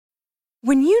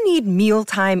When you need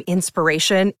mealtime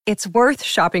inspiration, it's worth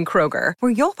shopping Kroger,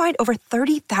 where you'll find over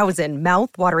 30,000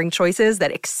 mouth-watering choices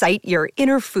that excite your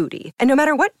inner foodie. And no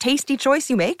matter what tasty choice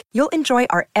you make, you'll enjoy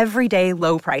our everyday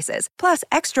low prices, plus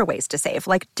extra ways to save,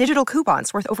 like digital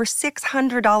coupons worth over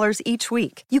 $600 each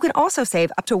week. You can also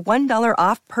save up to $1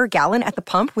 off per gallon at the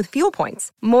pump with fuel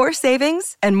points. More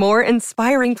savings and more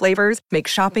inspiring flavors make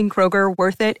shopping Kroger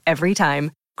worth it every time.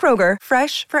 Kroger,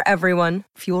 fresh for everyone.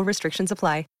 Fuel restrictions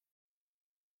apply.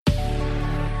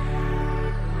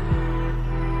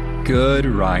 Good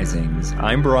risings.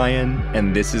 I'm Brian,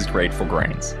 and this is Grateful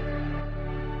Grains.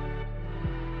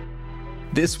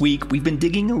 This week, we've been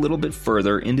digging a little bit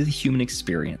further into the human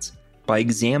experience by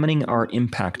examining our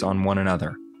impact on one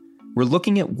another. We're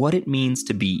looking at what it means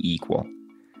to be equal.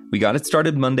 We got it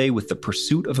started Monday with the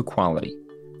pursuit of equality.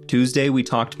 Tuesday, we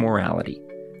talked morality.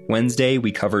 Wednesday,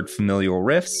 we covered familial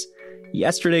rifts.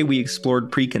 Yesterday, we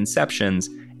explored preconceptions.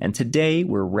 And today,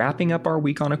 we're wrapping up our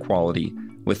week on equality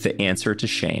with the answer to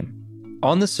shame.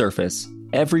 On the surface,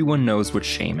 everyone knows what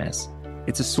shame is.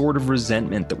 It's a sort of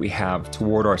resentment that we have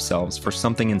toward ourselves for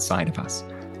something inside of us,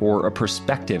 or a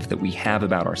perspective that we have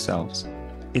about ourselves.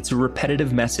 It's a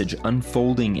repetitive message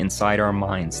unfolding inside our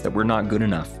minds that we're not good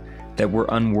enough, that we're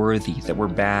unworthy, that we're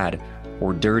bad,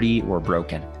 or dirty, or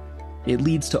broken. It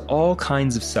leads to all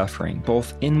kinds of suffering,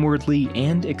 both inwardly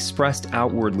and expressed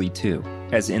outwardly too,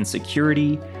 as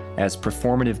insecurity, as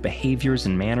performative behaviors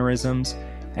and mannerisms,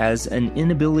 as an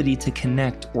inability to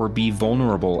connect or be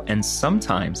vulnerable, and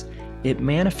sometimes it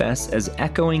manifests as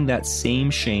echoing that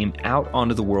same shame out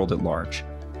onto the world at large.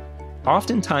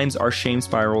 Oftentimes, our shame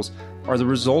spirals are the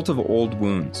result of old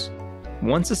wounds.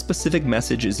 Once a specific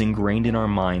message is ingrained in our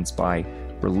minds by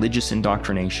religious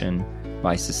indoctrination,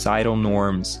 by societal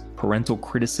norms, parental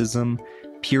criticism,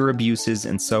 peer abuses,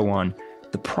 and so on,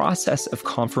 the process of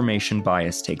confirmation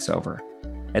bias takes over.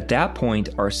 At that point,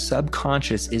 our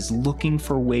subconscious is looking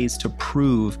for ways to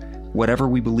prove whatever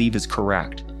we believe is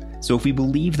correct. So if we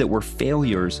believe that we're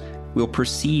failures, we'll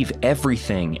perceive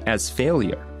everything as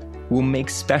failure. We'll make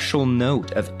special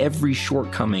note of every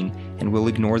shortcoming and we'll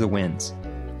ignore the wins.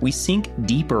 We sink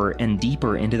deeper and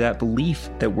deeper into that belief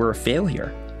that we're a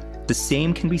failure. The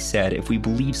same can be said if we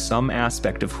believe some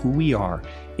aspect of who we are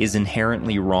is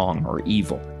inherently wrong or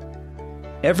evil.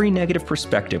 Every negative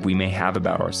perspective we may have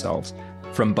about ourselves,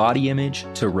 from body image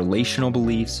to relational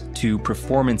beliefs to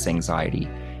performance anxiety,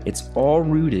 it's all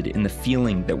rooted in the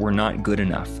feeling that we're not good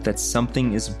enough, that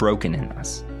something is broken in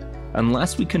us.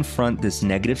 Unless we confront this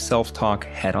negative self-talk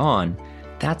head-on,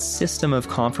 that system of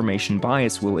confirmation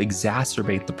bias will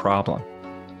exacerbate the problem.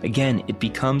 Again, it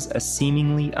becomes a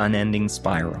seemingly unending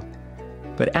spiral.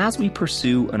 But as we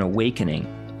pursue an awakening,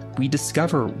 we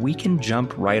discover we can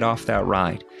jump right off that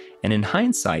ride. And in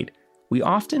hindsight, we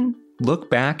often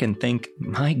look back and think,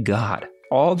 my God,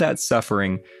 all that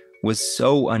suffering was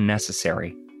so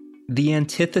unnecessary. The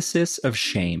antithesis of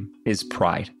shame is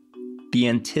pride. The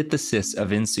antithesis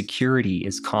of insecurity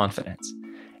is confidence.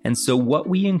 And so what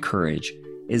we encourage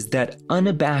is that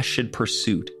unabashed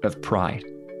pursuit of pride,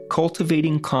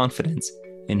 cultivating confidence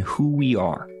in who we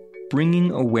are, bringing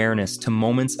awareness to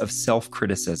moments of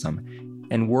self-criticism,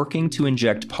 and working to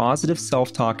inject positive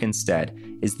self-talk instead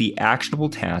is the actionable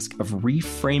task of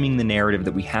reframing the narrative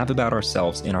that we have about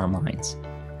ourselves in our minds.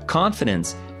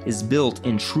 Confidence is built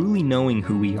in truly knowing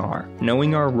who we are,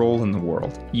 knowing our role in the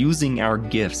world, using our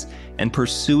gifts, and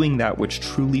pursuing that which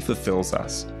truly fulfills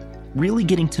us. Really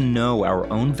getting to know our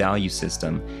own value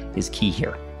system is key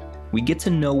here. We get to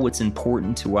know what's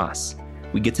important to us.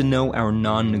 We get to know our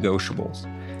non-negotiables.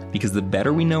 Because the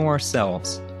better we know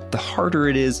ourselves, the harder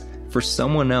it is for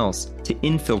someone else to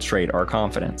infiltrate our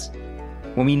confidence.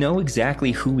 When we know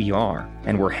exactly who we are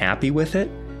and we're happy with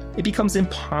it, it becomes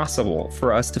impossible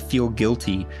for us to feel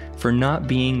guilty for not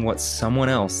being what someone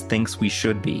else thinks we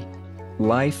should be.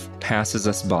 Life passes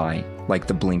us by like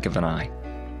the blink of an eye.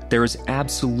 There is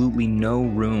absolutely no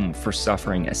room for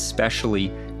suffering, especially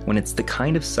when it's the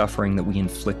kind of suffering that we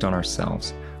inflict on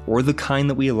ourselves, or the kind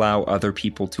that we allow other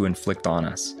people to inflict on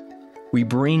us. We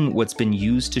bring what's been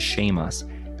used to shame us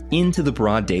into the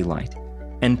broad daylight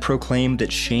and proclaim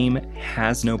that shame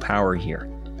has no power here.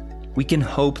 We can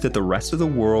hope that the rest of the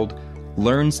world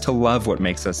learns to love what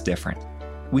makes us different.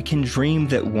 We can dream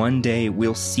that one day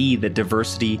we'll see that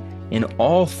diversity in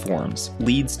all forms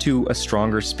leads to a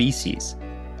stronger species.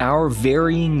 Our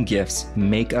varying gifts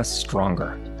make us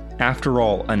stronger. After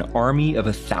all, an army of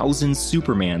 1,000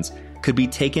 Supermans could be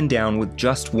taken down with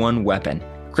just one weapon,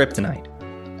 kryptonite.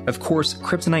 Of course,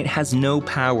 kryptonite has no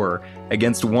power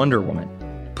against Wonder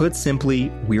Woman. Put simply,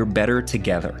 we're better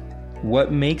together.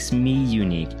 What makes me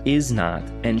unique is not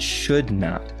and should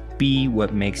not Be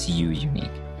what makes you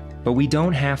unique. But we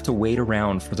don't have to wait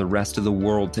around for the rest of the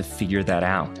world to figure that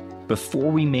out.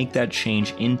 Before we make that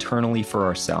change internally for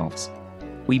ourselves,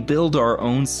 we build our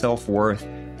own self-worth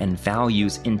and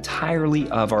values entirely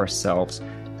of ourselves,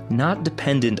 not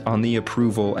dependent on the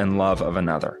approval and love of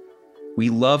another. We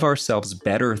love ourselves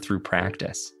better through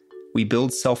practice. We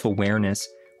build self-awareness.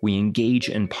 We engage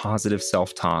in positive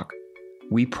self-talk.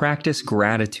 We practice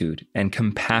gratitude and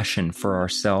compassion for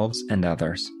ourselves and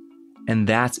others. And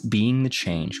that's being the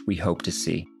change we hope to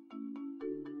see.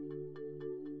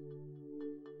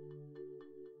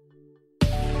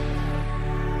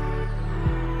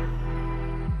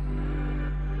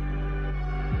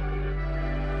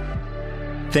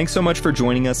 Thanks so much for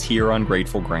joining us here on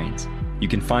Grateful Grains. You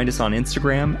can find us on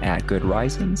Instagram at Good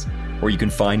Risings, or you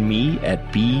can find me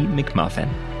at B McMuffin.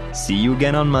 See you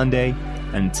again on Monday.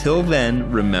 Until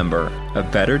then, remember, a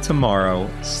better tomorrow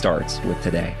starts with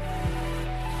today.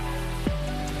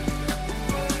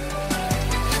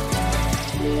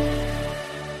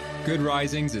 Good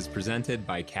Risings is presented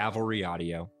by Cavalry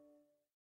Audio.